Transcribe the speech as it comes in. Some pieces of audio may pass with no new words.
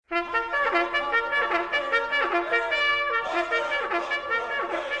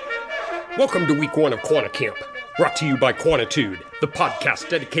Welcome to week 1 of Quanti, brought to you by Quantitude, the podcast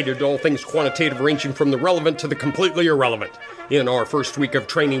dedicated to all things quantitative ranging from the relevant to the completely irrelevant. In our first week of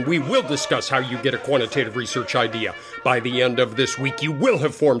training, we will discuss how you get a quantitative research idea. By the end of this week, you will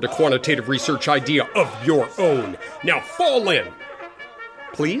have formed a quantitative research idea of your own. Now fall in,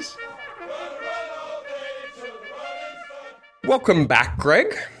 please. Welcome back,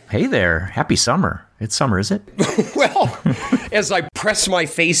 Greg. Hey there. Happy summer. It's summer, is it? Well, as I press my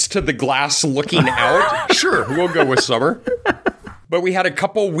face to the glass looking out, sure, we'll go with summer. But we had a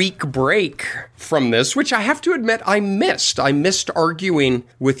couple-week break from this, which I have to admit I missed. I missed arguing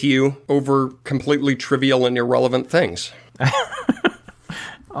with you over completely trivial and irrelevant things.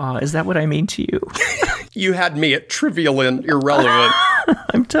 Is that what I mean to you? You had me at trivial and irrelevant.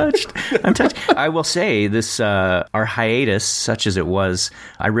 I'm touched. I will say this, our hiatus, such as it was,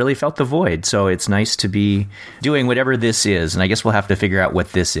 I really felt the void. So it's nice to be doing whatever this is. And I guess we'll have to figure out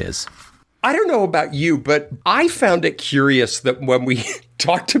what this is. I don't know about you, but I found it curious that when we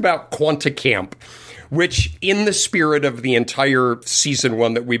talked about Qamp, which in the spirit of the entire season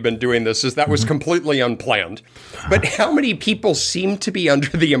 1 that we've been doing this, is that was completely unplanned. But how many people seem to be under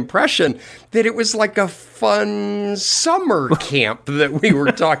the impression that it was like a fun summer camp that we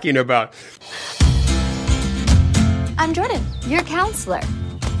were talking about? I'm Jordan, your counselor.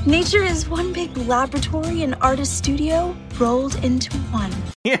 Nature is one big laboratory and artist studio rolled into one.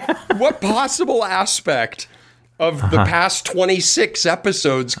 Yeah. What possible aspect of the past 26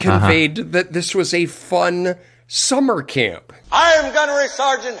 episodes conveyed that this was a fun summer camp? I am Gunnery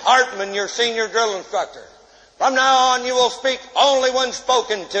Sergeant Hartman, your senior drill instructor. From now on, you will speak only when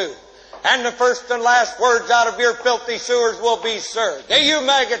spoken to. And the first and last words out of your filthy sewers will be, sir. Do you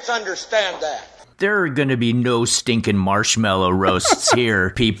maggots understand that? There are going to be no stinking marshmallow roasts here,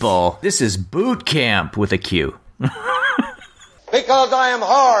 people. This is boot camp with a Q. Because I am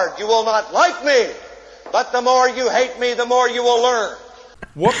hard, you will not like me. But the more you hate me, the more you will learn.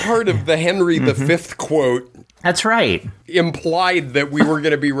 What part of the Henry V quote That's right. implied that we were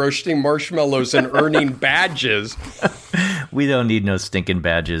going to be roasting marshmallows and earning badges? We don't need no stinking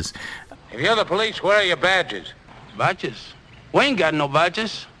badges. If you're the police, where are your badges? Badges? We ain't got no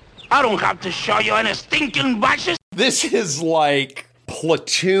badges. I don't have to show you any stinking badges. This is like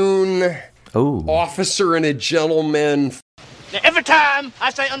Platoon, Officer and a Gentleman. Now, every time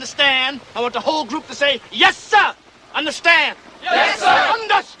I say understand, I want the whole group to say, yes, sir! Understand! Yes, sir!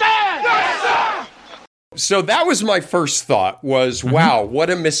 Understand! Yes, sir! So that was my first thought, was, wow, what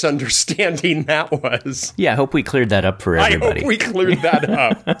a misunderstanding that was. Yeah, I hope we cleared that up for everybody. I hope we cleared that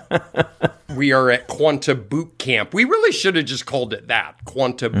up. We are at Quanta Boot Camp. We really should have just called it that,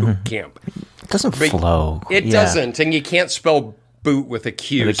 Quanta Boot Camp. It doesn't flow. It doesn't, and you can't spell boot with a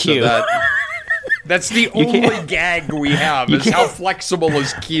Q. With a Q. So that's the only gag we have, is how flexible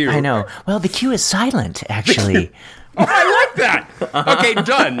is Q. I know. Well, the Q is silent, actually. Oh, I like that. Okay,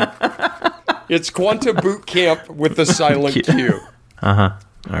 done. It's Quanta Boot Camp with the silent Q. All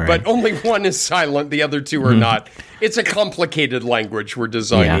right. But only one is silent, the other two are not. It's a complicated language we're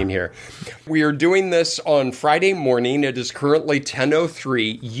designing here. We are doing this on Friday morning. It is currently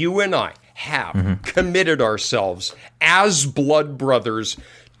 10:03. You and I have committed ourselves as blood brothers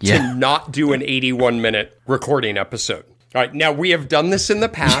to not do an 81-minute recording episode. All right, now we have done this in the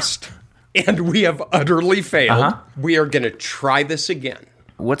past, and we have utterly failed. We are going to try this again.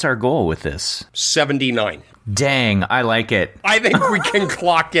 What's our goal with this? 79. Dang, I like it. I think we can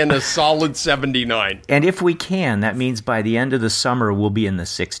clock in a solid 79. And if we can, that means by the end of the summer, we'll be in the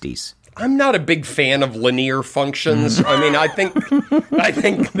 60s. I'm not a big fan of linear functions. I mean, I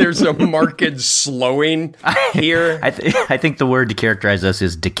think there's a marked slowing here. I think the word to characterize us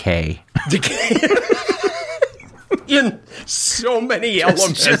is decay. Decay. In so many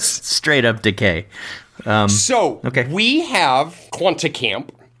elements. Just straight up decay. We have Quanta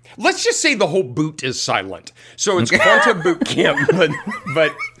Camp. Let's just say the whole boot is silent. So it's Quanta Boot Camp,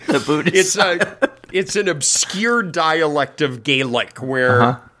 but the boot is it's an obscure dialect of Gaelic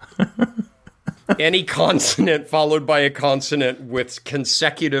where any consonant followed by a consonant with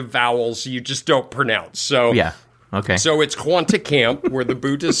consecutive vowels you just don't pronounce. So So it's Quanta Camp where the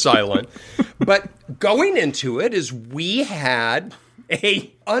boot is silent. But going into it is we had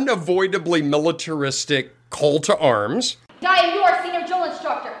a unavoidably militaristic call to arms. I am your senior drill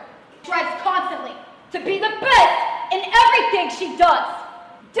instructor. Strives constantly to be the best in everything she does.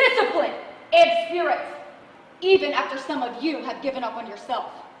 Discipline and spirit. Even after some of you have given up on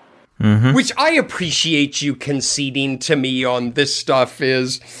yourself. Which I appreciate you conceding to me on this stuff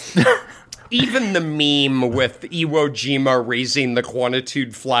is... Even the meme with Iwo Jima raising the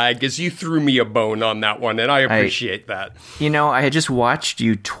Quantitude flag, as you threw me a bone on that one, and I appreciate that. I had just watched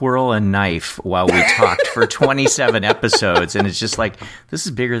you twirl a knife while we talked for 27 episodes, and it's just like, this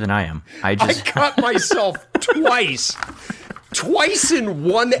is bigger than I am. I cut myself twice. Twice in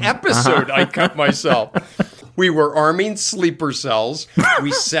one episode, I cut myself. We were arming sleeper cells.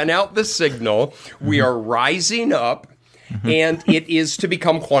 We sent out the signal. We are rising up. And it is to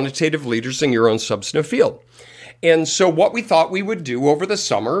become quantitative leaders in your own substantive field. And so what we thought we would do over the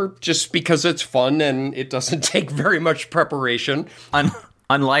summer, just because it's fun and it doesn't take very much preparation.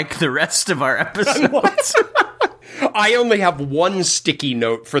 Unlike the rest of our episodes. I only have one sticky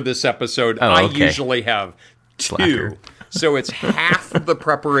note for this episode. Oh, okay. I usually have two. Slacker. So it's half of the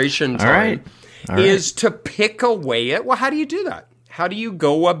preparation time is to pick away at, well, how do you do that? How do you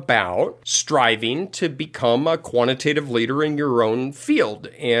go about striving to become a quantitative leader in your own field?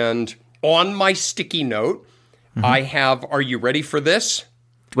 And on my sticky note, I have, are you ready for this?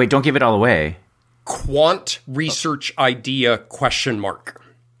 Wait, don't give it all away. Quant research idea ?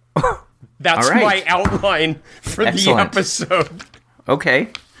 That's my outline for the episode. Okay.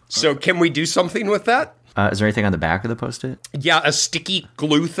 So can we do something with that? Is there anything on the back of the Post-it? Yeah, a sticky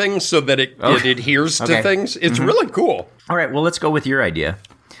glue thing so that it adheres to things. It's really cool. All right, well, let's go with your idea.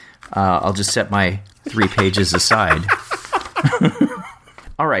 I'll just set my 3 pages aside.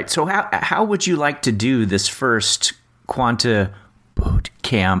 All right, so how would you like to do this first Quanta boot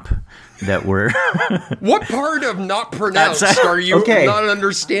camp that we're... What part of not pronounced are you not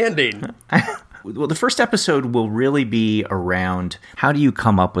understanding? Well, the first episode will really be around how do you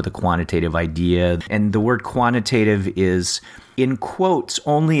come up with a quantitative idea? And the word quantitative is in quotes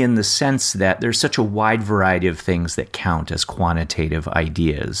only in the sense that there's such a wide variety of things that count as quantitative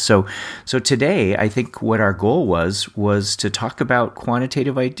ideas. So today, I think what our goal was to talk about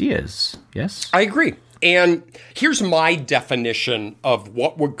quantitative ideas. Yes? I agree. And here's my definition of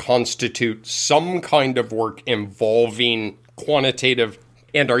what would constitute some kind of work involving quantitative.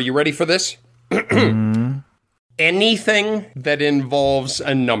 And are you ready for this? Anything that involves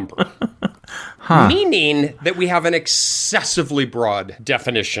a number. Meaning that we have an excessively broad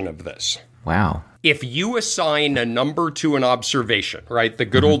definition of this. Wow. If you assign a number to an observation, right? The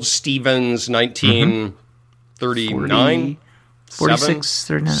good old Stevens 1939, 46,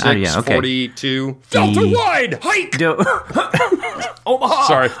 39, 42. Delta wide, hike! Omaha!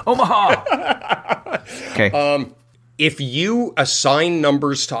 Sorry. Omaha! Okay. If you assign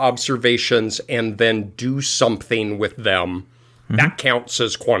numbers to observations and then do something with them, that counts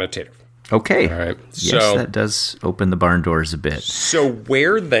as quantitative. Okay. All right. Yes, that does open the barn doors a bit. So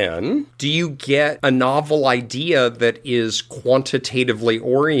where then do you get a novel idea that is quantitatively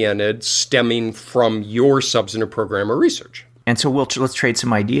oriented stemming from your substantive program or research? And so let's trade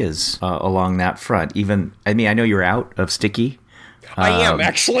some ideas along that front. I know you're out of sticky. I am,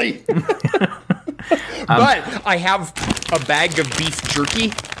 actually. But I have a bag of beef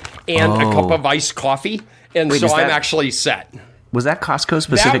jerky and a cup of iced coffee, and so I'm actually set. Was that Costco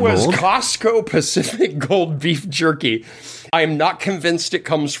Pacific Gold? That was Costco Pacific Gold beef jerky. I am not convinced it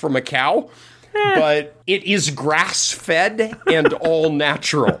comes from a cow, but it is grass-fed and all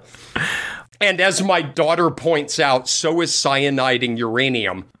natural. And as my daughter points out, so is cyanide and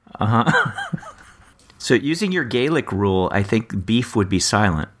uranium. So using your Gaelic rule, I think beef would be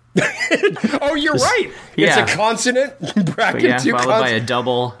silent. Oh, you're right. It's a consonant, bracket two followed by a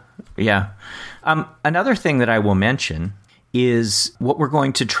double. Yeah. Another thing that I will mention is what we're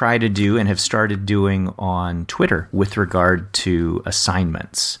going to try to do and have started doing on Twitter with regard to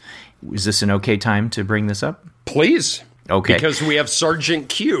assignments. Is this an okay time to bring this up? Please. Okay. Because we have Sergeant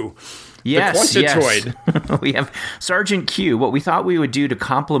Q. Yes, the Quantitoid. Yes. We have Sergeant Q. What we thought we would do to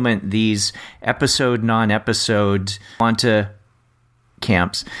complement these episode, non-episode Quanta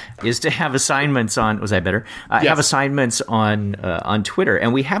camps is to have assignments on. Was I better? Have assignments on Twitter,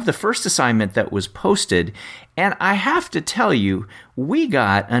 and we have the first assignment that was posted. And I have to tell you, we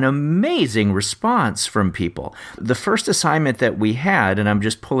got an amazing response from people. The first assignment that we had, and I'm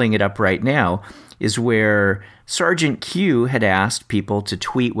just pulling it up right now, is where Sergeant Q had asked people to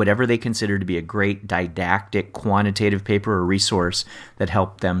tweet whatever they considered to be a great didactic quantitative paper or resource that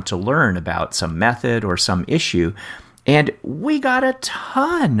helped them to learn about some method or some issue. And we got a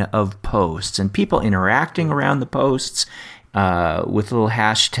ton of posts and people interacting around the posts with a little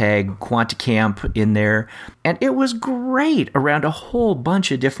hashtag QuantiQamp in there. And it was great around a whole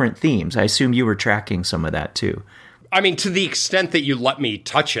bunch of different themes. I assume you were tracking some of that too. I mean, to the extent that you let me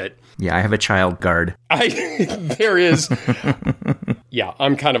touch it. Yeah, I have a child guard. There is. Yeah,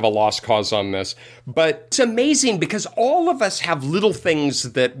 I'm kind of a lost cause on this. But it's amazing because all of us have little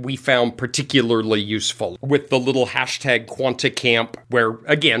things that we found particularly useful. With the little hashtag Qamp, where,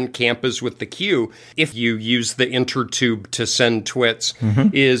 again, Qamp is with the Q. If you use the intertube to send twits,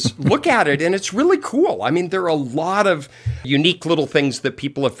 is look at it, and it's really cool. I mean, there are a lot of unique little things that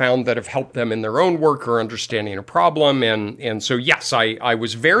people have found that have helped them in their own work or understanding a problem. And so, yes, I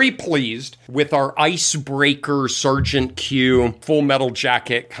was very pleased with our icebreaker Sergeant Q Full Metal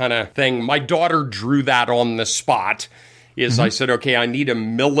Jacket kind of thing. My daughter drew that on the spot. I said, okay, I need a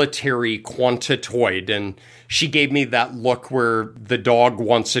military quantitoid. And she gave me that look where the dog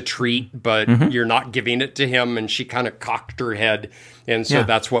wants a treat, but you're not giving it to him. And she kind of cocked her head. And so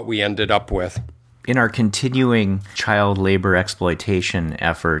that's what we ended up with. In our continuing child labor exploitation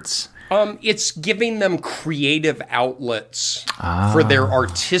efforts, it's giving them creative outlets for their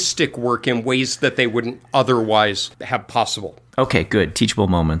artistic work in ways that they wouldn't otherwise have possible. Okay, good. Teachable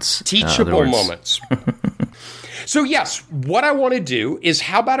moments. Teachable moments. So yes, what I want to do is,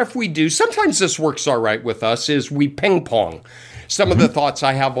 how about if we do, sometimes this works all right with us, is we ping pong. Some of the thoughts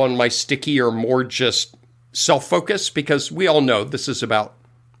I have on my sticky are more just self-focused, because we all know this is about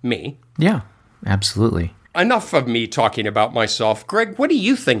me. Yeah, absolutely. Enough of me talking about myself. Greg, what do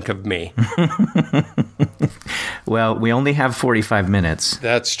you think of me? Well, we only have 45 minutes.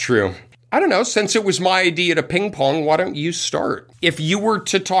 That's true. I don't know, since it was my idea to ping pong, why don't you start? If you were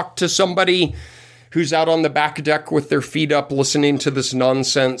to talk to somebody who's out on the back deck with their feet up listening to this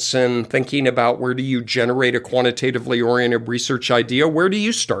nonsense and thinking about where do you generate a quantitatively oriented research idea, where do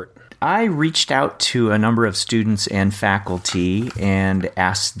you start? I reached out to a number of students and faculty and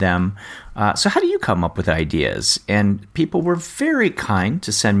asked them, so how do you come up with ideas? And people were very kind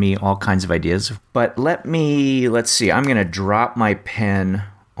to send me all kinds of ideas. But let's see, I'm going to drop my pen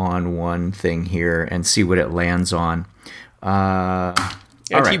on one thing here and see what it lands on.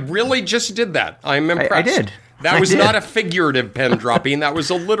 He really just did that. I'm impressed. I did. That was not a figurative pen dropping. That was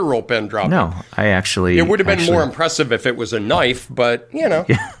a literal pen dropping. No, I actually... It would have been more impressive if it was a knife, but, you know.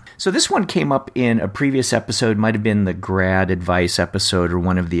 Yeah. So this one came up in a previous episode, might have been the grad advice episode or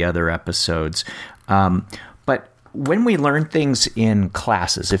one of the other episodes. But when we learn things in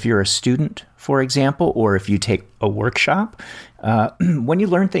classes, if you're a student, for example, or if you take a workshop, when you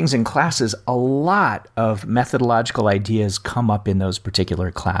learn things in classes, a lot of methodological ideas come up in those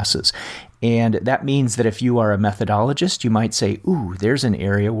particular classes. And that means that if you are a methodologist, you might say, ooh, there's an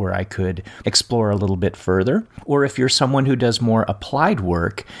area where I could explore a little bit further. Or if you're someone who does more applied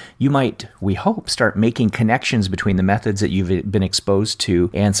work, you might, we hope, start making connections between the methods that you've been exposed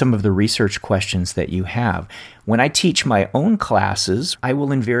to and some of the research questions that you have. When I teach my own classes, I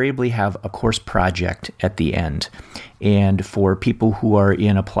will invariably have a course project at the end. And for people who are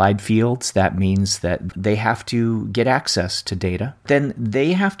in applied fields, that means that they have to get access to data. Then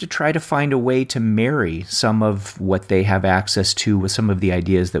they have to try to find a way to marry some of what they have access to with some of the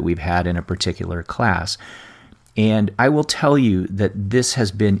ideas that we've had in a particular class. And I will tell you that this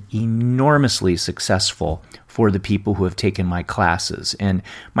has been enormously successful for the people who have taken my classes. And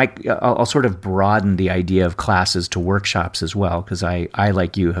I'll sort of broaden the idea of classes to workshops as well, because I,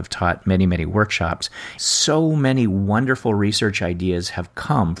 like you, have taught many, many workshops. So many wonderful research ideas have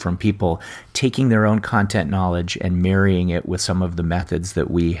come from people taking their own content knowledge and marrying it with some of the methods that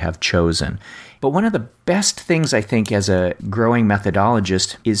we have chosen. But one of the best things, I think, as a growing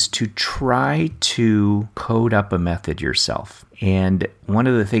methodologist is to try to code up a method yourself. And one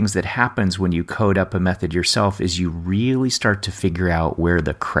of the things that happens when you code up a method yourself is you really start to figure out where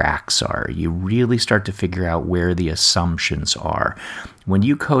the cracks are. You really start to figure out where the assumptions are. When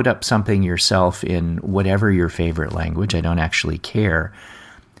you code up something yourself in whatever your favorite language, I don't actually care,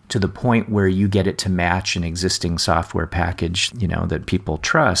 to the point where you get it to match an existing software package, that people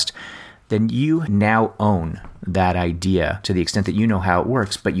trust, then you now own that idea to the extent that you know how it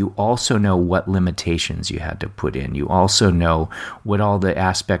works, but you also know what limitations you had to put in. You also know what all the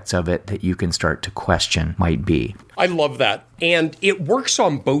aspects of it that you can start to question might be. I love that. And it works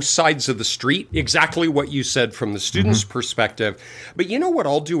on both sides of the street, exactly what you said from the student's perspective. But you know what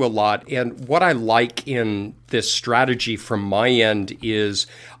I'll do a lot, and what I like in this strategy from my end is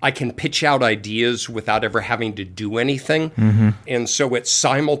I can pitch out ideas without ever having to do anything. And so it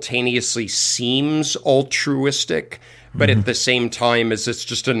simultaneously seems altruistic, but at the same time as it's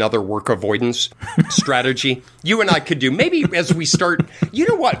just another work avoidance strategy. You and I could do, maybe as we start, you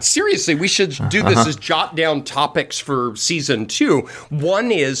know what, seriously, we should do this as jot down topics for season 2.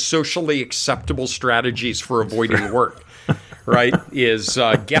 One is socially acceptable strategies for avoiding work, right? Is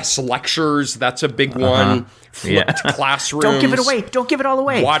guest lectures, that's a big one. Flipped classrooms. Don't give it away. Don't give it all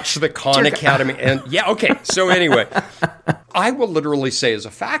away. Watch the Khan Academy. And yeah, okay. So anyway, I will literally say as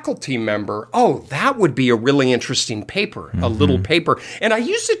a faculty member, oh, that would be a really interesting paper, a little paper. And I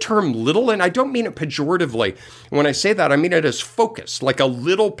use the term little, and I don't mean it pejoratively. When I say that, I mean it as focused, like a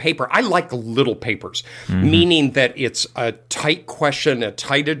little paper. I like little papers, meaning that it's a tight question, a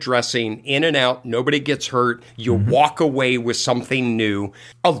tight addressing, in and out, nobody gets hurt. You walk away with something new.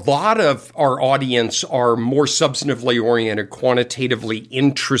 A lot of our audience are more substantively oriented, quantitatively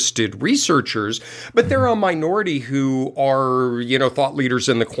interested researchers, but there are a minority who are, thought leaders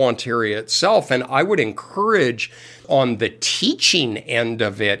in the quant area itself. And I would encourage on the teaching end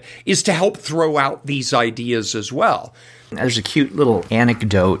of it is to help throw out these ideas as well. There's a cute little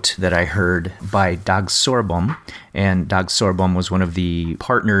anecdote that I heard by Dag Sorbom, and Dag Sorbom was one of the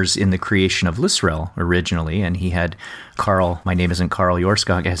partners in the creation of Lisrel originally, and he had Carl, my name isn't Carl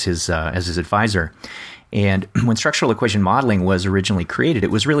Jorskog, as his advisor. And when structural equation modeling was originally created,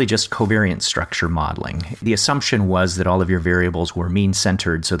 it was really just covariance structure modeling. The assumption was that all of your variables were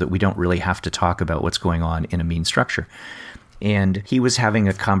mean-centered so that we don't really have to talk about what's going on in a mean structure. And he was having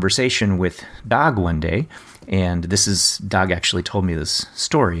a conversation with Dag one day, and Dag actually told me this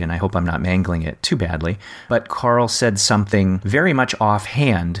story, and I hope I'm not mangling it too badly. But Carl said something very much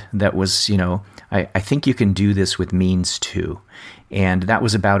offhand that was, I think you can do this with means too. And that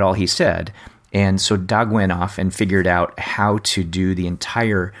was about all he said. And so Dag went off and figured out how to do the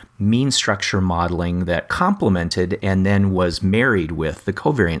entire mean structure modeling that complemented and then was married with the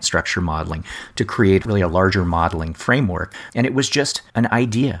covariant structure modeling to create really a larger modeling framework. And it was just an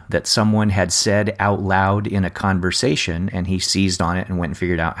idea that someone had said out loud in a conversation, and he seized on it and went and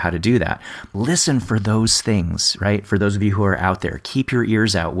figured out how to do that. Listen for those things, right? For those of you who are out there, keep your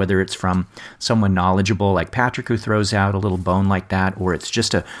ears out, whether it's from someone knowledgeable like Patrick who throws out a little bone like that, or it's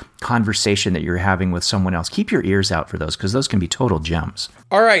just a conversation that you're having with someone else. Keep your ears out for those, because those can be total gems.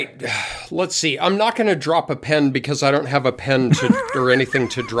 All right. Let's see. I'm not going to drop a pen because I don't have a pen or anything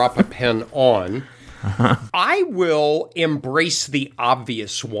to drop a pen on. I will embrace the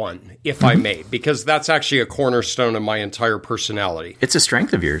obvious one, if I may, because that's actually a cornerstone of my entire personality. It's a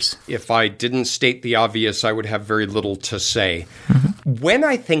strength of yours. If I didn't state the obvious, I would have very little to say. When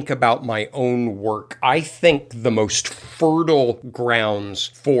I think about my own work, I think the most fertile grounds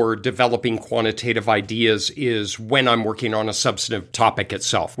for developing quantitative ideas is when I'm working on a substantive topic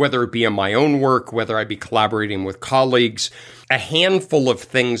itself, whether it be in my own work, whether I be collaborating with colleagues. A handful of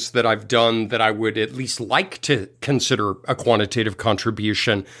things that I've done that I would at least like to consider a quantitative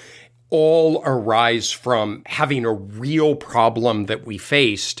contribution all arise from having a real problem that we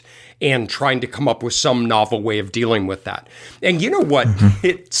faced and trying to come up with some novel way of dealing with that. And you know what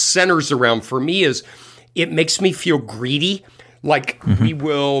it centers around for me is it makes me feel greedy. Like we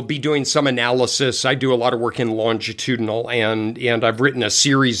will be doing some analysis. I do a lot of work in longitudinal, and I've written a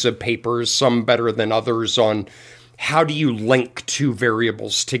series of papers, some better than others, on how do you link two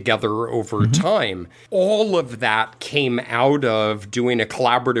variables together over time? All of that came out of doing a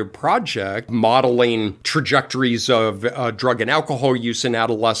collaborative project, modeling trajectories of drug and alcohol use in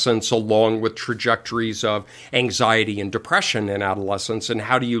adolescence, along with trajectories of anxiety and depression in adolescence, and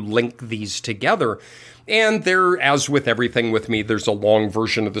how do you link these together? And there, as with everything with me, there's a long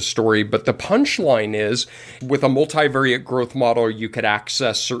version of the story, but the punchline is, with a multivariate growth model, you could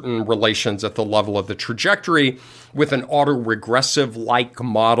access certain relations at the level of the trajectory. With an autoregressive-like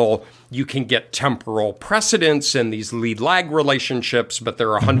model, you can get temporal precedence and these lead-lag relationships, but there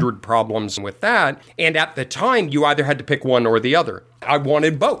are 100 problems with that. And at the time, you either had to pick one or the other. I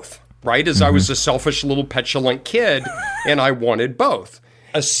wanted both, right? As I was a selfish little petulant kid, and I wanted both.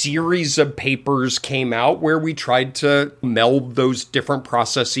 A series of papers came out where we tried to meld those different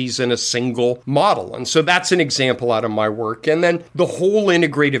processes in a single model. And so that's an example out of my work. And then the whole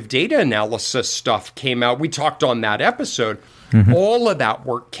integrative data analysis stuff came out. We talked on that episode. All of that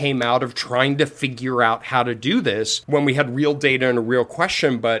work came out of trying to figure out how to do this when we had real data and a real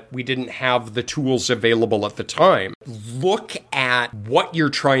question, but we didn't have the tools available at the time. Look at what you're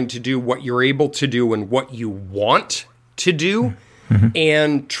trying to do, what you're able to do, and what you want to do.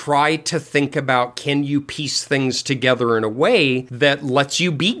 And try to think about, can you piece things together in a way that lets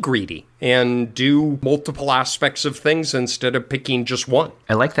you be greedy and do multiple aspects of things instead of picking just one?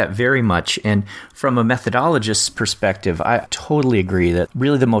 I like that very much. And from a methodologist's perspective, I totally agree that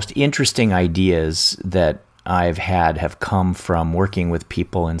really the most interesting ideas that I've had have come from working with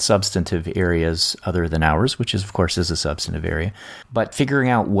people in substantive areas other than ours, which is, of course, is a substantive area. But figuring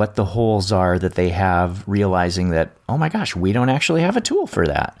out what the holes are that they have, realizing that, oh my gosh, we don't actually have a tool for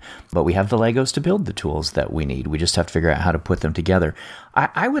that. But we have the Legos to build the tools that we need. We just have to figure out how to put them together.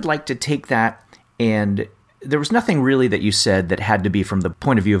 I would like to take that and there was nothing really that you said that had to be from the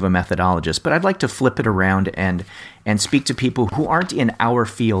point of view of a methodologist, but I'd like to flip it around and speak to people who aren't in our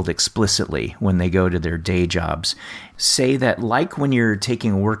field explicitly when they go to their day jobs. Say that, like when you're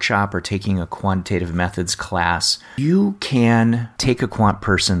taking a workshop or taking a quantitative methods class, you can take a quant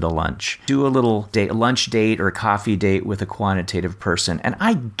person to lunch, do a little lunch date or a coffee date with a quantitative person, and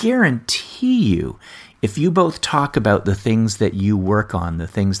I guarantee you, if you both talk about the things that you work on, the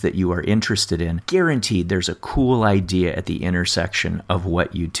things that you are interested in, guaranteed there's a cool idea at the intersection of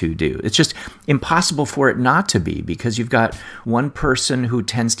what you two do. It's just impossible for it not to be, because you've got one person who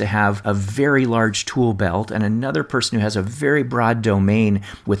tends to have a very large tool belt and another person who has a very broad domain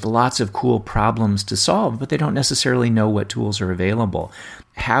with lots of cool problems to solve, but they don't necessarily know what tools are available.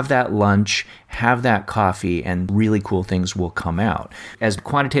 Have that lunch, have that coffee, and really cool things will come out. As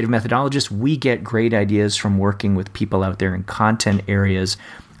quantitative methodologists, we get great ideas from working with people out there in content areas.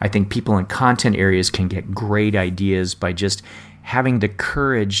 I think people in content areas can get great ideas by just having the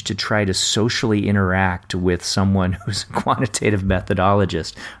courage to try to socially interact with someone who's a quantitative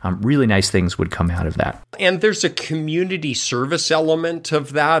methodologist. Really nice things would come out of that. And there's a community service element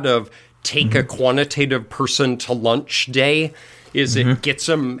of that, of take a quantitative person to lunch day. It gets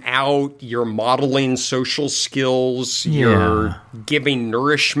them out, you're modeling social skills, you're giving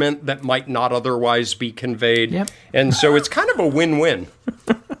nourishment that might not otherwise be conveyed. Yep. And so it's kind of a win-win.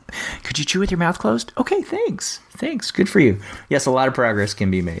 Could you chew with your mouth closed? Okay, thanks. Good for you. Yes, a lot of progress can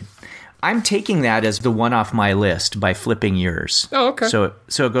be made. I'm taking that as the one off my list by flipping yours. Oh, okay. So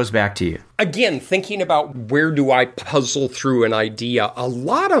it goes back to you. Again, thinking about where do I puzzle through an idea, a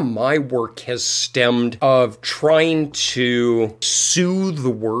lot of my work has stemmed of trying to soothe the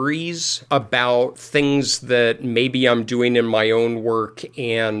worries about things that maybe I'm doing in my own work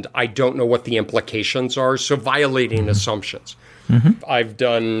and I don't know what the implications are. So violating assumptions. I've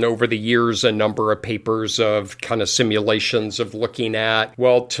done over the years a number of papers of kind of simulations of looking at,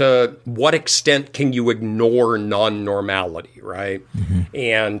 well, to what extent can you ignore non-normality, right?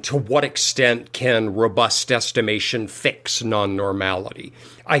 And to what extent can robust estimation fix non-normality?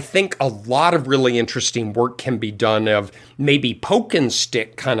 I think a lot of really interesting work can be done of maybe poke and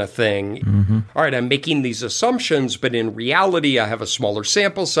stick kind of thing. All right, I'm making these assumptions, but in reality, I have a smaller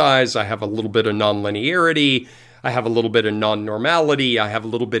sample size. I have a little bit of nonlinearity. I have a little bit of non-normality. I have a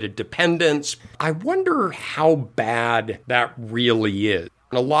little bit of dependence. I wonder how bad that really is.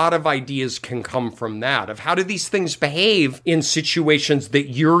 And a lot of ideas can come from that, of how do these things behave in situations that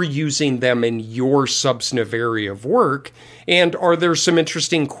you're using them in your substantive area of work? And are there some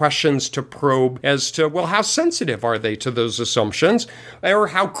interesting questions to probe as to, well, how sensitive are they to those assumptions? Or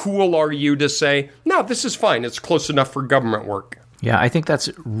how cool are you to say, no, this is fine. It's close enough for government work? Yeah, I think that's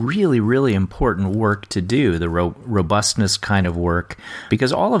really, really important work to do, the robustness kind of work,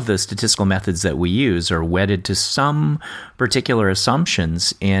 because all of the statistical methods that we use are wedded to some particular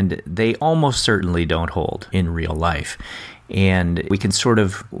assumptions, and they almost certainly don't hold in real life. And we can sort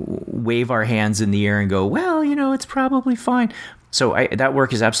of wave our hands in the air and go, well, it's probably fine. So that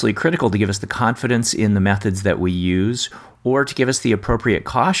work is absolutely critical to give us the confidence in the methods that we use, or to give us the appropriate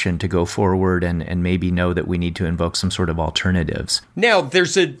caution to go forward and maybe know that we need to invoke some sort of alternatives. Now,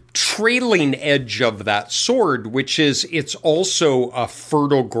 there's a trailing edge of that sword, which is it's also a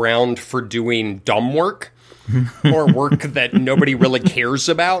fertile ground for doing dumb work or work that nobody really cares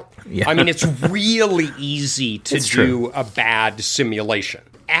about. Yeah. I mean, it's really easy to do a bad simulation.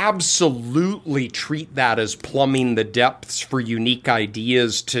 Absolutely treat that as plumbing the depths for unique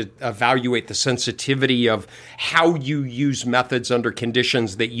ideas to evaluate the sensitivity of how you use methods under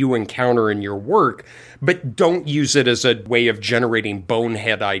conditions that you encounter in your work, but don't use it as a way of generating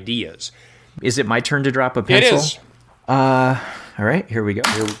bonehead ideas. Is it my turn to drop a pencil? It is. All right, here we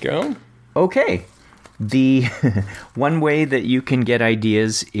go. Okay. The one way that you can get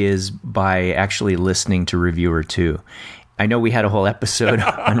ideas is by actually listening to Reviewer 2. I know we had a whole episode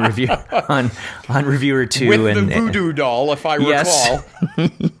on Reviewer 2. With the voodoo doll, if I recall.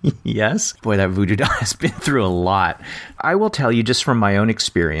 Yes. Boy, that voodoo doll has been through a lot. I will tell you just from my own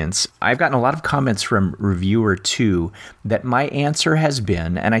experience, I've gotten a lot of comments from Reviewer 2 that my answer has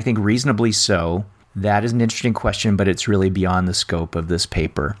been, and I think reasonably so, that is an interesting question, but it's really beyond the scope of this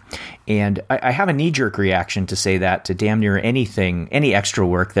paper. And I have a knee-jerk reaction to say that to damn near anything, any extra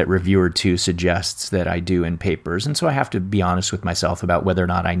work that Reviewer 2 suggests that I do in papers. And so I have to be honest with myself about whether or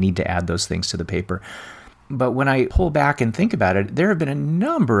not I need to add those things to the paper. But when I pull back and think about it, there have been a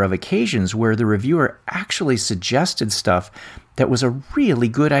number of occasions where the reviewer actually suggested stuff that was a really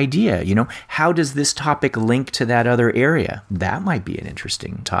good idea. How does this topic link to that other area? That might be an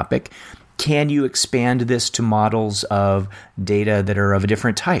interesting topic. Can you expand this to models of data that are of a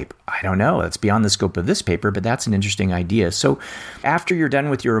different type? I don't know. That's beyond the scope of this paper, but that's an interesting idea. So after you're done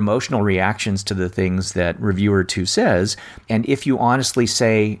with your emotional reactions to the things that reviewer 2 says, and if you honestly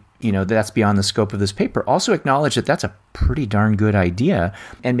say, that's beyond the scope of this paper, also acknowledge that that's a pretty darn good idea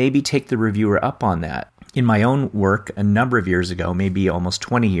and maybe take the reviewer up on that. In my own work a number of years ago, maybe almost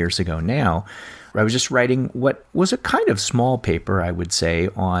 20 years ago now, I was just writing what was a kind of small paper, I would say,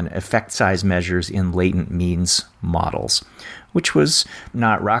 on effect size measures in latent means models, which was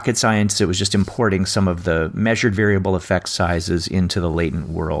not rocket science. It was just importing some of the measured variable effect sizes into the latent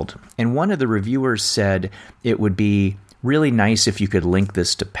world. And one of the reviewers said it would be really nice if you could link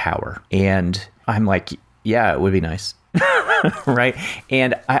this to power. And I'm like, yeah, it would be nice. Right.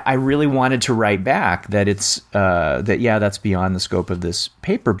 And I really wanted to write back that that's beyond the scope of this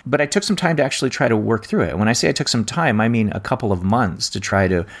paper. But I took some time to actually try to work through it. And when I say I took some time, I mean a couple of months to try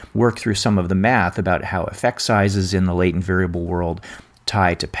to work through some of the math about how effect sizes in the latent variable world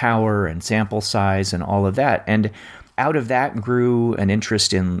tie to power and sample size and all of that. And out of that grew an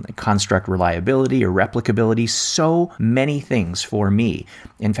interest in construct reliability or replicability, so many things for me.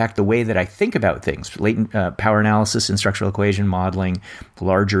 In fact, the way that I think about things, latent power analysis and structural equation modeling,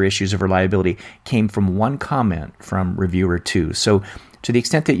 larger issues of reliability, came from one comment from reviewer 2. So to the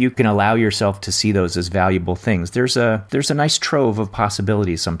extent that you can allow yourself to see those as valuable things, there's a nice trove of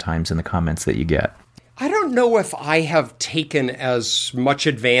possibilities sometimes in the comments that you get. I don't know if I have taken as much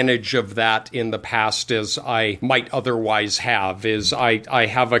advantage of that in the past as I might otherwise have. I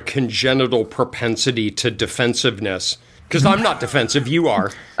have a congenital propensity to defensiveness. Because I'm not defensive, you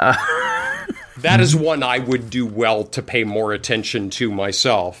are. That is one I would do well to pay more attention to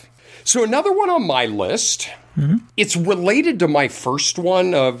myself. So another one on my list, it's related to my first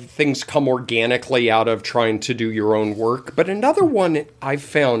one of things come organically out of trying to do your own work. But another one I've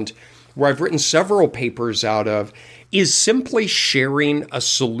found where I've written several papers out of is simply sharing a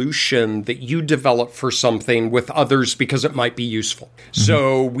solution that you develop for something with others because it might be useful.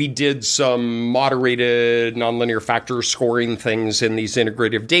 So we did some moderated nonlinear factor scoring things in these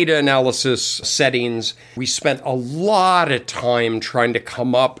integrative data analysis settings. We spent a lot of time trying to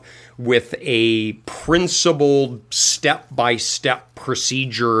come up with a principled step-by-step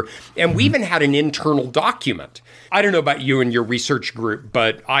procedure. And we even had an internal document. I don't know about you and your research group,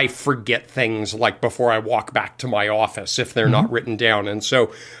 but I forget things like before I walk back to my office if they're not written down. And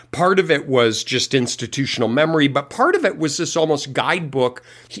so part of it was just institutional memory, but part of it was this almost guidebook.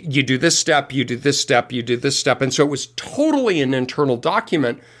 You do this step, you do this step, you do this step. And so it was totally an internal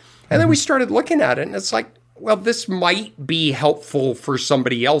document. And then we started looking at it and it's like, well, this might be helpful for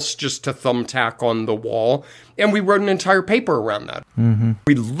somebody else just to thumbtack on the wall. And we wrote an entire paper around that.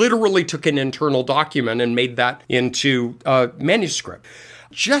 We literally took an internal document and made that into a manuscript.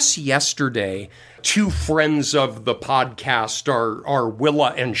 Just yesterday, two friends of the podcast are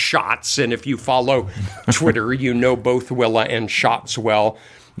Willa and Schatz. And if you follow Twitter, you know both Willa and Schatz well.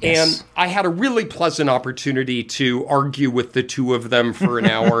 Yes. And I had a really pleasant opportunity to argue with the two of them for an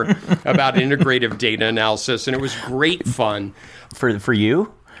hour about integrative data analysis, and it was great fun. For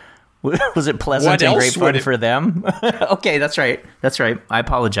you? Was it pleasant and great fun for them? Okay, that's right. I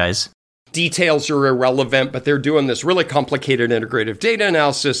apologize. Details are irrelevant, but they're doing this really complicated integrative data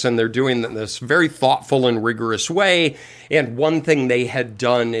analysis, and they're doing this very thoughtful and rigorous way. And one thing they had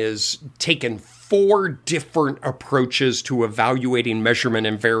done is taken 4 different approaches to evaluating measurement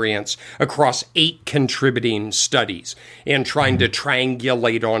and variance across 8 contributing studies and trying to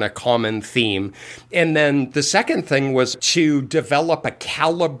triangulate on a common theme. And then the second thing was to develop a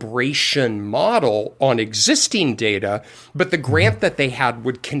calibration model on existing data, but the grant that they had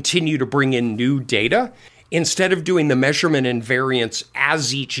would continue to bring in new data. Instead of doing the measurement and variance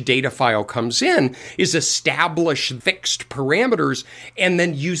as each data file comes in, is establish fixed parameters and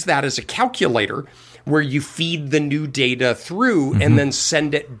then use that as a calculator where you feed the new data through and then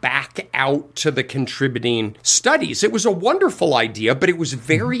send it back out to the contributing studies. It was a wonderful idea, but it was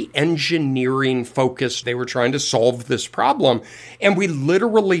very engineering focused. They were trying to solve this problem. And we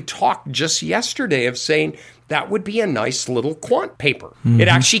literally talked just yesterday of saying, that would be a nice little quant paper. It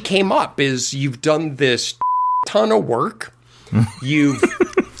actually came up is you've done this ton of work. You've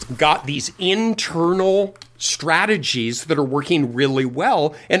got these internal strategies that are working really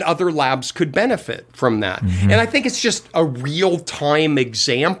well, and other labs could benefit from that. And I think it's just a real-time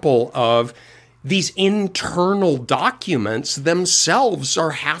example of these internal documents themselves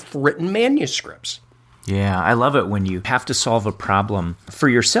are half-written manuscripts. Yeah, I love it when you have to solve a problem for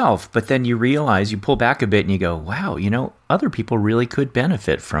yourself, but then you realize, you pull back a bit and you go, wow, other people really could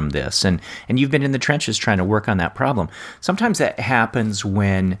benefit from this. And you've been in the trenches trying to work on that problem. Sometimes that happens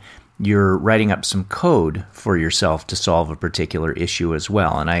when you're writing up some code for yourself to solve a particular issue as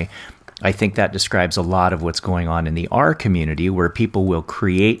well. And I think that describes a lot of what's going on in the R community, where people will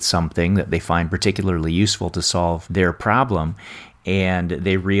create something that they find particularly useful to solve their problem, and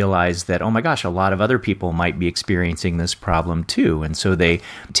they realize that, oh my gosh, a lot of other people might be experiencing this problem too. And so they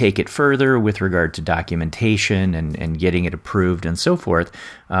take it further with regard to documentation and getting it approved and so forth.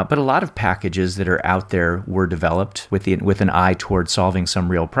 But a lot of packages that are out there were developed with an eye towards solving some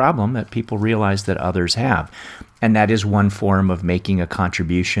real problem that people realize that others have. And that is one form of making a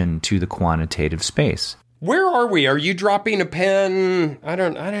contribution to the quantitative space. Where are we? Are you dropping a pen? I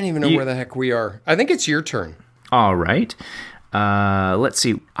don't even know where the heck we are. I think it's your turn. All right. Let's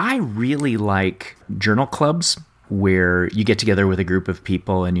see. I really like journal clubs where you get together with a group of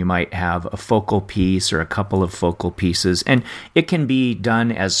people and you might have a focal piece or a couple of focal pieces. And it can be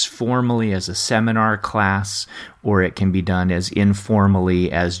done as formally as a seminar class, or it can be done as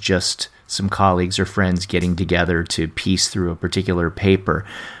informally as just some colleagues or friends getting together to piece through a particular paper.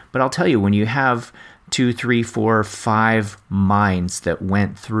 But I'll tell you, when you have 2, 3, 4, 5 minds that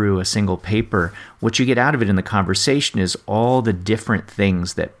went through a single paper, what you get out of it in the conversation is all the different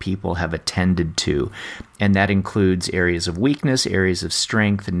things that people have attended to. And that includes areas of weakness, areas of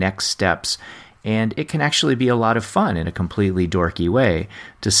strength, next steps. And it can actually be a lot of fun in a completely dorky way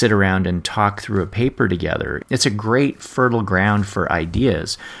to sit around and talk through a paper together. It's a great fertile ground for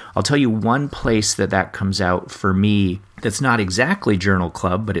ideas. I'll tell you one place that comes out for me that's not exactly journal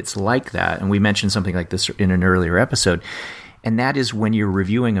club, but it's like that. And we mentioned something like this in an earlier episode. And that is when you're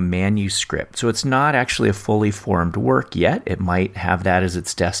reviewing a manuscript. So it's not actually a fully formed work yet. It might have that as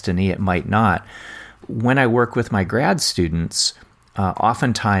its destiny. It might not. When I work with my grad students,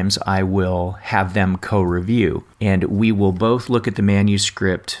 oftentimes I will have them co-review, and we will both look at the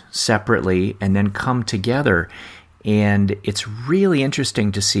manuscript separately and then come together. And it's really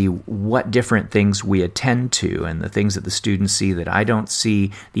interesting to see what different things we attend to and the things that the students see that I don't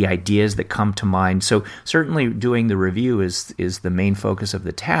see, the ideas that come to mind. So certainly doing the review is the main focus of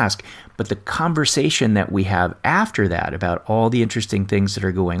the task, but the conversation that we have after that about all the interesting things that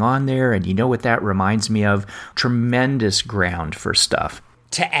are going on there, and you know what that reminds me of? Tremendous ground for stuff.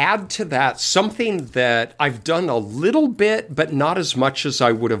 To add to that, something that I've done a little bit, but not as much as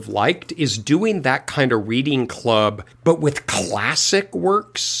I would have liked, is doing that kind of reading club, but with classic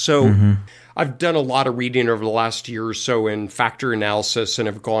works. So I've done a lot of reading over the last year or so in factor analysis, and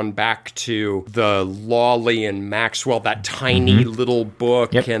have gone back to the Lawley and Maxwell, that tiny little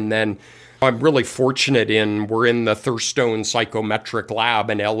book. Yep. And then I'm really fortunate we're in the Thurstone psychometric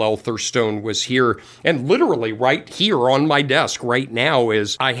lab, and L.L. Thurstone was here. And literally right here on my desk right now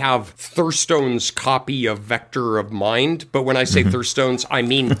I have Thurstone's copy of Vector of Mind. But when I say Thurstone's, I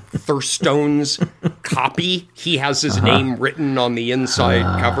mean Thurstone's copy. He has his name written on the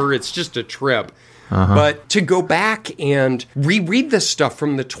inside cover. It's just a trip. But to go back and reread this stuff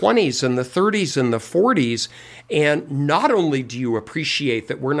from the 20s and the 30s and the 40s, and not only do you appreciate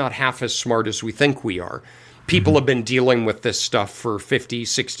that we're not half as smart as we think we are. People have been dealing with this stuff for 50,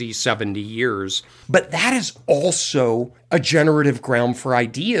 60, 70 years. But that is also a generative ground for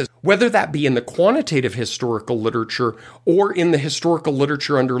ideas, whether that be in the quantitative historical literature or in the historical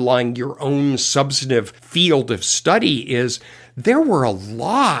literature underlying your own substantive field of study. There were a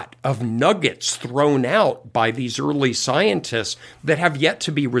lot of nuggets thrown out by these early scientists that have yet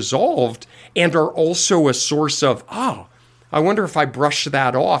to be resolved and are also a source of, I wonder if I brush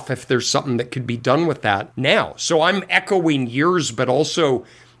that off, if there's something that could be done with that now. So I'm echoing yours, but also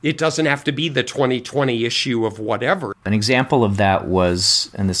it doesn't have to be the 2020 issue of whatever. An example of that was,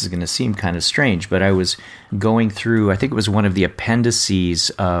 and this is going to seem kind of strange, but I was going through, I think it was one of the appendices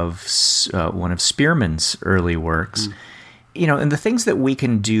of one of Spearman's early works. You know, and the things that we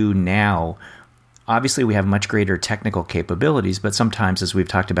can do now, obviously we have much greater technical capabilities, but sometimes, as we've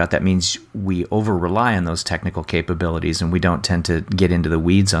talked about, that means we over-rely on those technical capabilities and we don't tend to get into the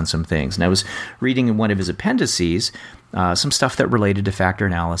weeds on some things. And I was reading in one of his appendices some stuff that related to factor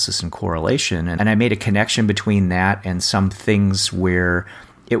analysis and correlation, and I made a connection between that and some things where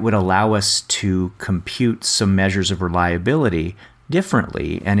it would allow us to compute some measures of reliability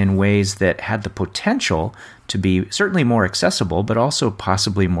differently and in ways that had the potential to be certainly more accessible, but also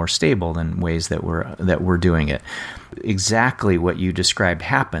possibly more stable than ways that we're doing it. Exactly what you described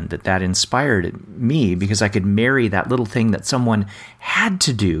happened, that inspired me because I could marry that little thing that someone had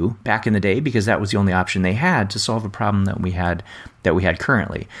to do back in the day because that was the only option they had to solve a problem that we had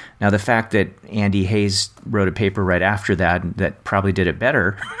currently. Now, the fact that Andy Hayes wrote a paper right after that probably did it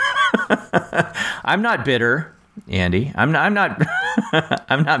better. I'm not bitter, Andy. I'm not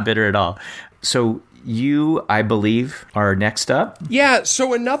I'm not bitter at all. So you, I believe, are next up. Yeah,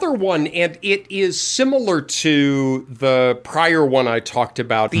 so another one, and it is similar to the prior one I talked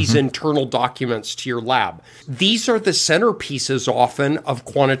about, these internal documents to your lab. These are the centerpieces often of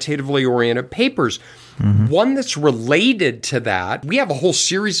quantitatively oriented papers. One that's related to that, we have a whole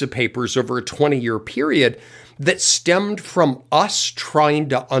series of papers over a 20-year period that stemmed from us trying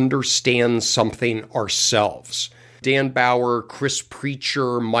to understand something ourselves. Dan Bauer, Chris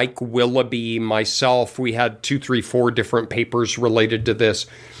Preacher, Mike Willoughby, myself, we had 2, 3, 4 different papers related to this,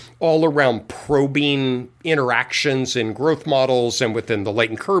 all around probing interactions in growth models and within the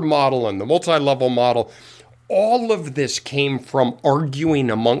latent curve model and the multi-level model. All of this came from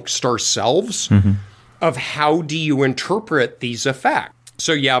arguing amongst ourselves of how do you interpret these effects.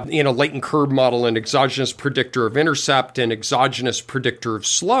 So you have in a latent curve model an exogenous predictor of intercept and exogenous predictor of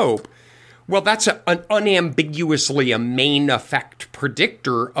slope. Well, that's an unambiguously a main effect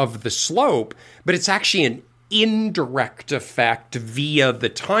predictor of the slope, but it's actually an indirect effect via the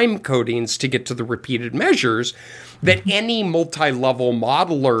time codings to get to the repeated measures that any multi-level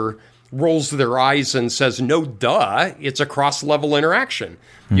modeler rolls their eyes and says, no, duh, it's a cross-level interaction.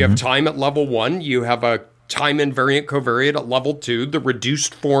 You have time at level 1, you have a time invariant covariate at level 2, the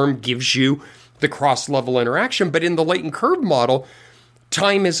reduced form gives you the cross-level interaction, but in the latent curve model,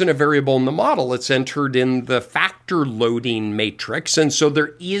 time isn't a variable in the model. It's entered in the factor loading matrix, and so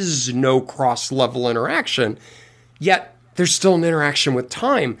there is no cross-level interaction, yet there's still an interaction with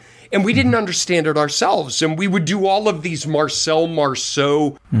time. And we didn't understand it ourselves, and we would do all of these Marcel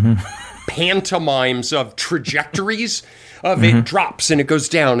Marceau pantomimes of trajectories of it drops and it goes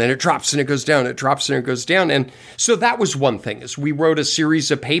down and it drops and it goes down, it drops and it goes down. And so that was one thing, is we wrote a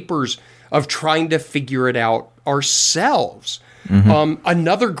series of papers of trying to figure it out ourselves.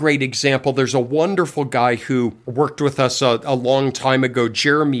 Another great example, there's a wonderful guy who worked with us a long time ago,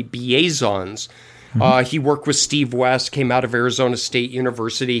 Jeremy Biazons. He worked with Steve West, came out of Arizona State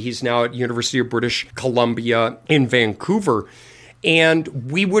University. He's now at University of British Columbia in Vancouver.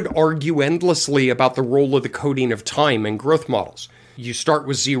 And we would argue endlessly about the role of the coding of time in growth models. You start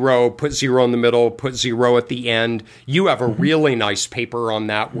with 0, put 0 in the middle, put 0 at the end. You have a really nice paper on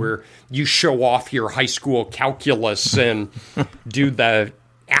that where you show off your high school calculus and do the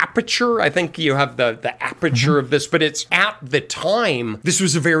aperture. I think you have the aperture of this, but it's at the time, this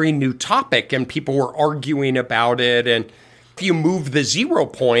was a very new topic and people were arguing about it. And if you move the 0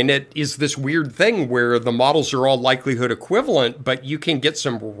 point, it is this weird thing where the models are all likelihood equivalent, but you can get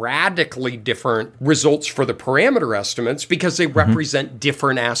some radically different results for the parameter estimates because they represent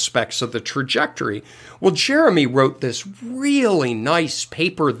different aspects of the trajectory. Well, Jeremy wrote this really nice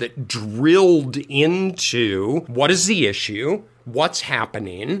paper that drilled into what is the issue, what's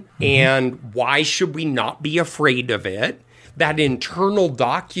happening, and why should we not be afraid of it. That internal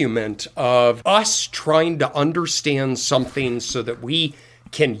document of us trying to understand something so that we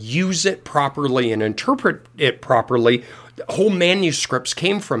can use it properly and interpret it properly. Whole manuscripts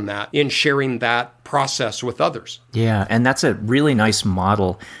came from that in sharing that process with others. Yeah, and that's a really nice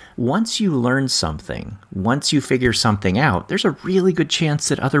model. Once you learn something, once you figure something out, there's a really good chance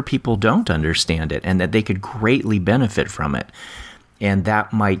that other people don't understand it and that they could greatly benefit from it. And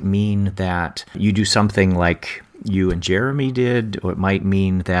that might mean that you do something like you and Jeremy did, or it might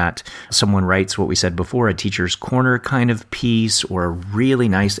mean that someone writes what we said before, a teacher's corner kind of piece, or a really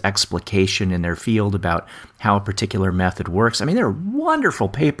nice explication in their field about how a particular method works. I mean, they're wonderful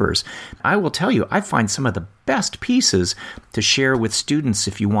papers. I will tell you, I find some of the best pieces to share with students.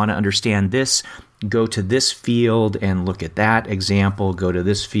 If you want to understand this, go to this field and look at that example, go to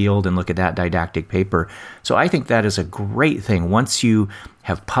this field and look at that didactic paper. So I think that is a great thing. Once you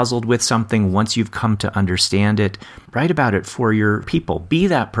have puzzled with something, once you've come to understand it, write about it for your people. Be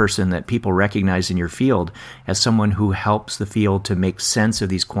that person that people recognize in your field as someone who helps the field to make sense of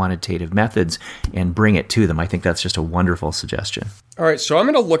these quantitative methods and bring it to them. I think that's just a wonderful suggestion. All right, so I'm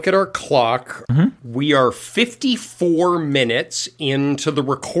going to look at our clock. We are 54 minutes into the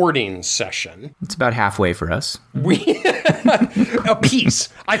recording session. It's about halfway for us. A piece.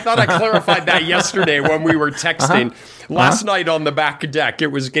 I thought I clarified that yesterday when we were texting. Last night on the back deck, it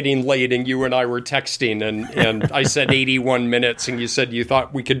was getting late, and you and I were texting, and I said 81 minutes, and you said you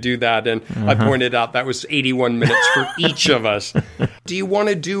thought we could do that, and I pointed out that was 81 minutes for each of us. Do you want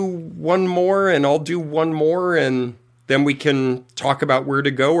to do one more, and I'll do one more, and then we can talk about where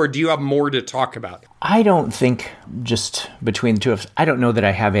to go, or do you have more to talk about? I don't think, just between the two of us, I don't know that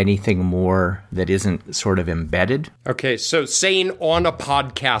I have anything more that isn't sort of embedded. Okay, so saying on a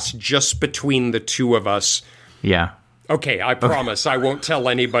podcast just between the two of us. Yeah. Okay, I promise I won't tell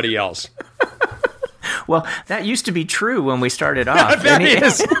anybody else. Well, that used to be true when we started off. That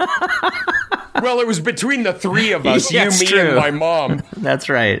is. Well, it was between the three of us, Yes, you, me, true. and my mom. That's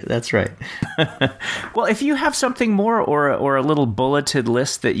right. Well, if you have something more or a little bulleted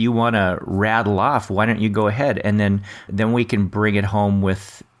list that you want to rattle off, why don't you go ahead and then we can bring it home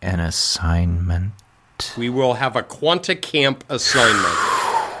with an assignment. We will have a Qamp assignment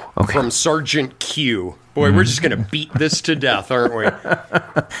from Sergeant Q. Boy, we're just going to beat this to death, aren't we?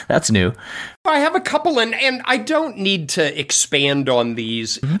 That's new. I have a couple, and I don't need to expand on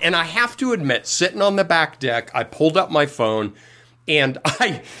these. And I have to admit, sitting on the back deck, I pulled up my phone, and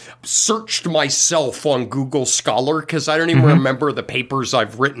I searched myself on Google Scholar, because I don't even remember the papers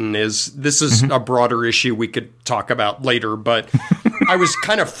I've written. This is a broader issue we could talk about later, but I was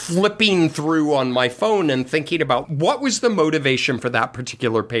kind of flipping through on my phone and thinking about what was the motivation for that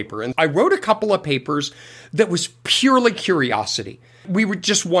particular paper. And I wrote a couple of papers that was purely curiosity. We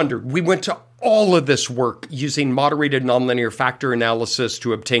just wondered. We went to all of this work using moderated nonlinear factor analysis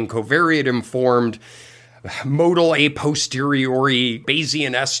to obtain covariate informed modal a posteriori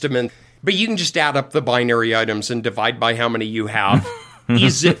Bayesian estimate. But you can just add up the binary items and divide by how many you have.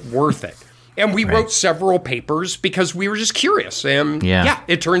 Is it worth it? And we wrote several papers because we were just curious. And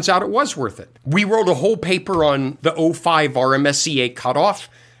it turns out it was worth it. We wrote a whole paper on the 05 RMSEA cutoff.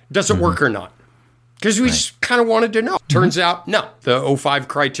 Does it work or not? Because we just kind of wanted to know. Turns out, no. The 05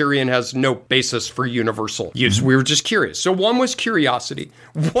 criterion has no basis for universal use. We were just curious. So one was curiosity.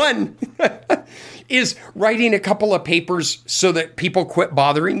 One is writing a couple of papers so that people quit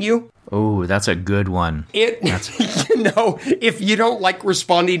bothering you. Oh, that's a good one. If you don't like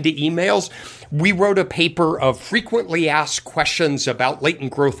responding to emails, we wrote a paper of frequently asked questions about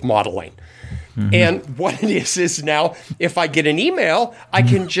latent growth modeling. And what it is now, if I get an email, I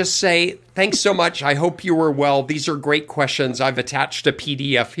can just say, thanks so much. I hope you were well. These are great questions. I've attached a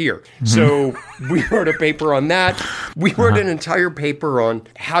PDF here. So we wrote a paper on that. We wrote an entire paper on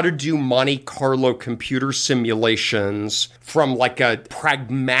how to do Monte Carlo computer simulations from like a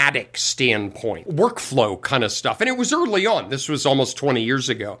pragmatic standpoint, workflow kind of stuff. And it was early on. This was almost 20 years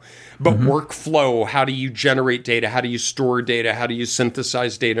ago. But workflow, how do you generate data? How do you store data? How do you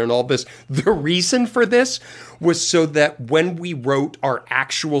synthesize data and all this? The reason for this was so that when we wrote our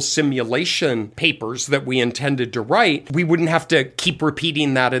actual simulation papers that we intended to write, we wouldn't have to keep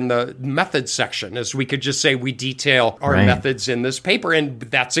repeating that in the methods section, as we could just say we detail our methods in this paper. And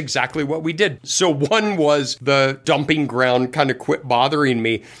that's exactly what we did. So one was the dumping ground kind of quit bothering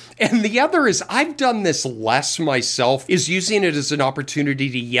me. And the other is, I've done this less myself, is using it as an opportunity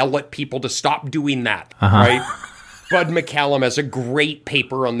to yell at people to stop doing that, right? Bud McCallum has a great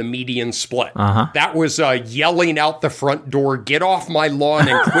paper on the median split. That was yelling out the front door, get off my lawn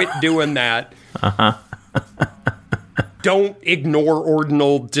and quit doing that. Don't ignore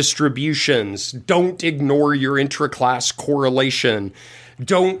ordinal distributions. Don't ignore your intraclass correlation.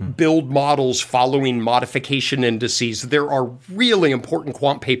 Don't build models following modification indices. There are really important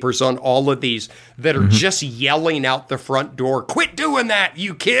quant papers on all of these that are just yelling out the front door, quit doing that,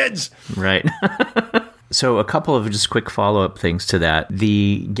 you kids! Right. So a couple of just quick follow-up things to that.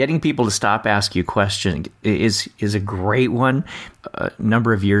 The getting people to stop ask you questions is a great one. A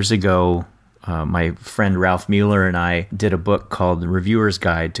number of years ago, my friend Ralph Mueller and I did a book called The Reviewer's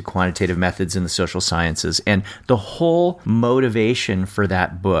Guide to Quantitative Methods in the Social Sciences. And the whole motivation for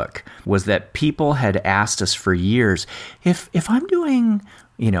that book was that people had asked us for years, if I'm doing,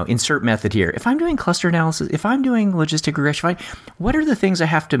 insert method here, if I'm doing cluster analysis, if I'm doing logistic regression, what are the things I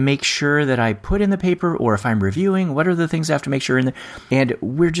have to make sure that I put in the paper? Or if I'm reviewing, what are the things I have to make sure in there? And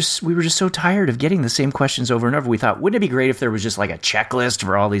we were just so tired of getting the same questions over and over. We thought, wouldn't it be great if there was just like a checklist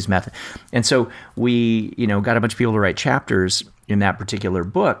for all these methods? And so we, got a bunch of people to write chapters in that particular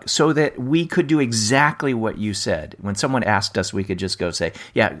book so that we could do exactly what you said. When someone asked us, we could just go say,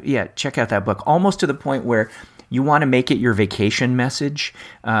 yeah, check out that book, almost to the point where you want to make it your vacation message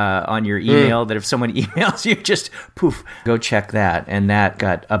on your email, that if someone emails you, just poof, go check that. And that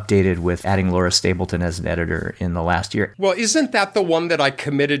got updated with adding Laura Stapleton as an editor in the last year. Well, isn't that the one that I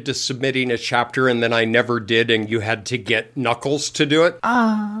committed to submitting a chapter and then I never did and you had to get Knuckles to do it?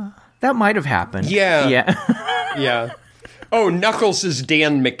 That might have happened. Yeah. Yeah. Oh, Knuckles is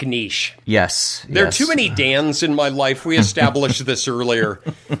Dan McNeish. Yes. There are too many Dans in my life. We established this earlier.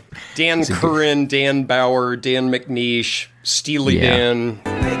 Dan Curran, Dan Bauer, Dan McNeish, Steely Dan.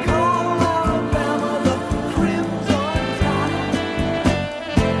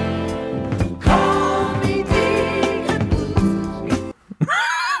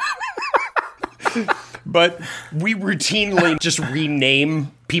 But we routinely just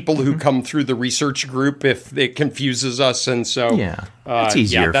rename people who come through the research group if it confuses us. And so it's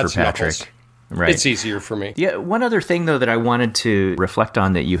easier for Patrick. Knuckles. Right. It's easier for me. Yeah. One other thing, though, that I wanted to reflect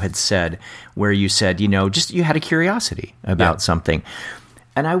on that you had said, where you said, just you had a curiosity about something.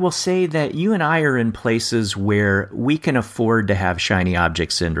 And I will say that you and I are in places where we can afford to have shiny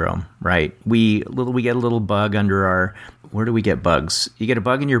object syndrome, right? We get a little bug under our... Where do we get bugs? You get a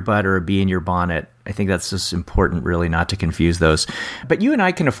bug in your butt or a bee in your bonnet. I think that's just important, really, not to confuse those. But you and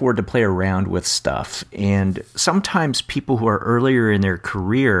I can afford to play around with stuff. And sometimes people who are earlier in their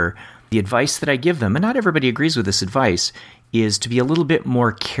career, the advice that I give them, and not everybody agrees with this advice, is to be a little bit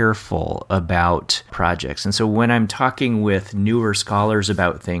more careful about projects. And so when I'm talking with newer scholars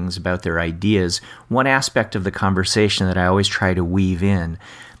about things, about their ideas, one aspect of the conversation that I always try to weave in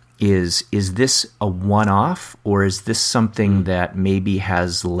is this a one-off, or is this something that maybe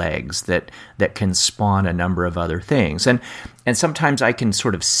has legs that can spawn a number of other things? And sometimes I can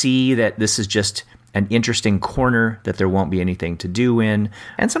sort of see that this is just an interesting corner that there won't be anything to do in,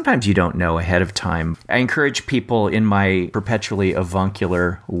 and sometimes you don't know ahead of time. I encourage people in my perpetually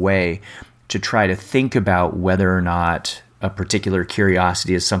avuncular way to try to think about whether or not a particular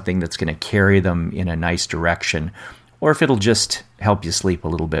curiosity is something that's going to carry them in a nice direction, or if it'll just help you sleep a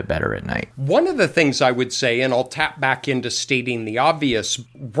little bit better at night. One of the things I would say, and I'll tap back into stating the obvious,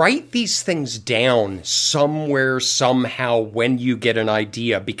 write these things down somewhere, somehow, when you get an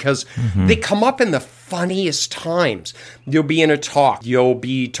idea, because they come up in the funniest times. You'll be in a talk, you'll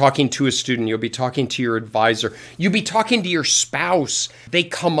be talking to a student, you'll be talking to your advisor, you'll be talking to your spouse. They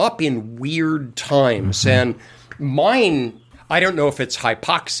come up in weird times, and mine... I don't know if it's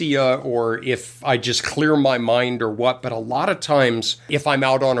hypoxia or if I just clear my mind or what, but a lot of times if I'm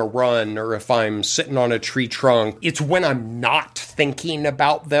out on a run or if I'm sitting on a tree trunk, it's when I'm not thinking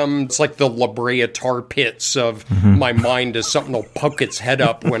about them. It's like the La Brea tar pits of my mind is something will poke its head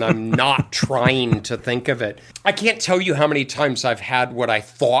up when I'm not trying to think of it. I can't tell you how many times I've had what I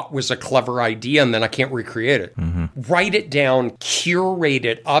thought was a clever idea and then I can't recreate it. Write it down, curate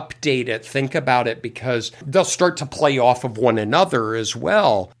it, update it, think about it, because they'll start to play off of one another as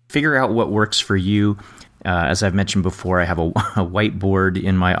well. Figure out what works for you. As I've mentioned before, I have a whiteboard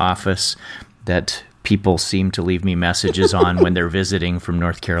in my office that people seem to leave me messages on when they're visiting from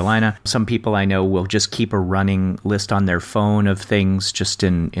North Carolina. Some people I know will just keep a running list on their phone of things just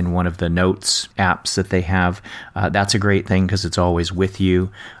in one of the notes apps that they have. That's a great thing because it's always with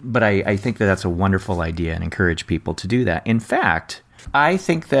you. But I think that that's a wonderful idea and encourage people to do that. In fact, I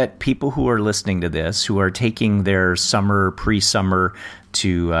think that people who are listening to this, who are taking their summer, pre-summer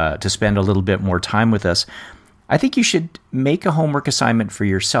to spend a little bit more time with us, I think you should make a homework assignment for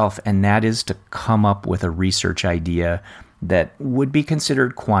yourself, and that is to come up with a research idea that would be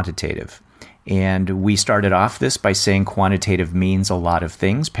considered quantitative. And we started off this by saying quantitative means a lot of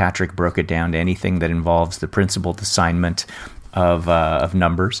things. Patrick broke it down to anything that involves the principled assignment of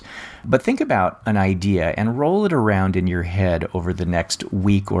numbers. But think about an idea and roll it around in your head over the next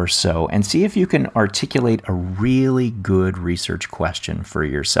week or so and see if you can articulate a really good research question for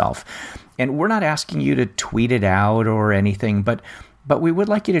yourself. And we're not asking you to tweet it out or anything, but we would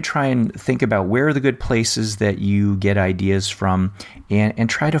like you to try and think about where are the good places that you get ideas from and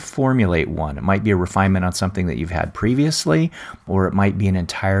try to formulate one. It might be a refinement on something that you've had previously, or it might be an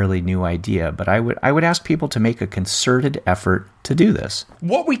entirely new idea. But I would ask people to make a concerted effort to do this.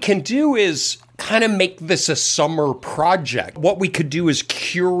 What we can do is kind of make this a summer project. What we could do is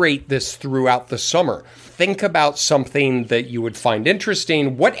curate this throughout the summer. Think about something that you would find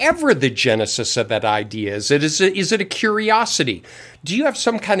interesting, whatever the genesis of that idea is. Is it a curiosity? Do you have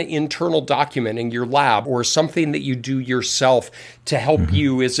some kind of internal document in your lab or something that you do yourself to help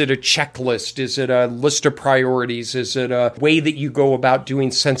you? Is it a checklist? Is it a list of priorities? Is it a way that you go about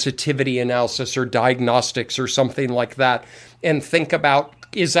doing sensitivity analysis or diagnostics or something like that? And think about,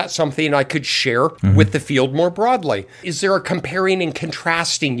 is that something I could share with the field more broadly? Is there a comparing and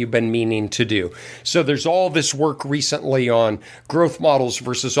contrasting you've been meaning to do? So there's all this work recently on growth models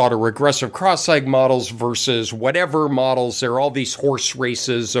versus autoregressive cross-seg models versus whatever models. There are all these horse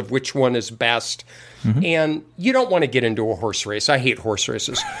races of which one is best. And you don't want to get into a horse race. I hate horse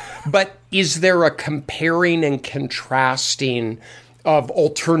races. But is there a comparing and contrasting of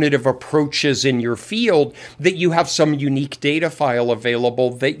alternative approaches in your field that you have some unique data file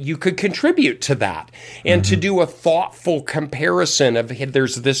available that you could contribute to that? And to do a thoughtful comparison of, hey,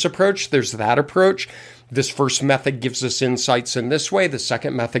 there's this approach, there's that approach. This first method gives us insights in this way. The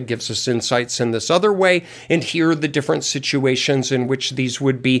second method gives us insights in this other way. And here are the different situations in which these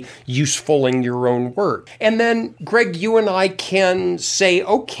would be useful in your own work. And then, Greg, you and I can say,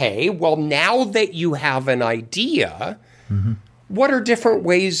 okay, well, now that you have an idea, what are different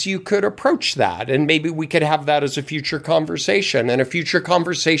ways you could approach that? And maybe we could have that as a future conversation, and a future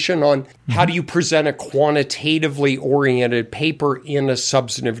conversation on how do you present a quantitatively oriented paper in a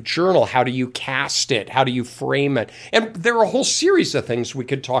substantive journal? How do you cast it? How do you frame it? And there are a whole series of things we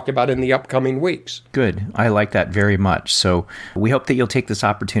could talk about in the upcoming weeks. Good. I like that very much. So we hope that you'll take this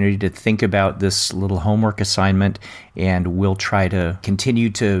opportunity to think about this little homework assignment, and we'll try to continue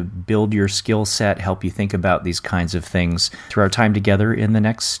to build your skill set, help you think about these kinds of things through our time together in the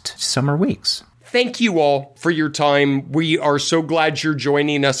next summer weeks. Thank you all for your time. We are so glad you're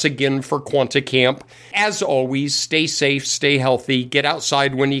joining us again for Quanti Qamp. As always, stay safe, stay healthy, get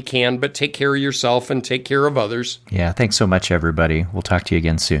outside when you can, but take care of yourself and take care of others. Yeah, thanks so much, everybody. We'll talk to you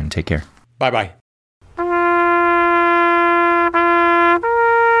again soon. Take care. Bye-bye.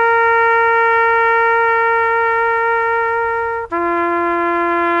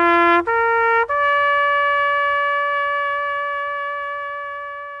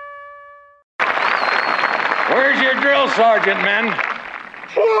 Where's your drill sergeant, men?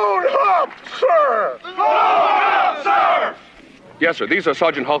 Food up, sir! Food up, sir! Yes, sir. These are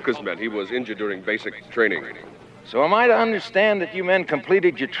Sergeant Hulka's men. He was injured during basic training. So am I to understand that you men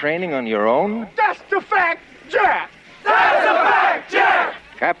completed your training on your own? That's the fact, Jack! That's the fact, Jack!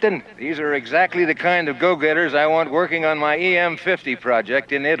 Captain, these are exactly the kind of go-getters I want working on my EM-50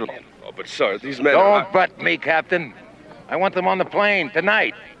 project in Italy. Oh, but, sir, these men Don't butt me, Captain. I want them on the plane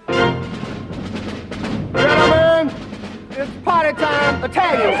tonight. Gentlemen, it's party time,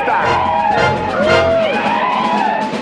 Italian style.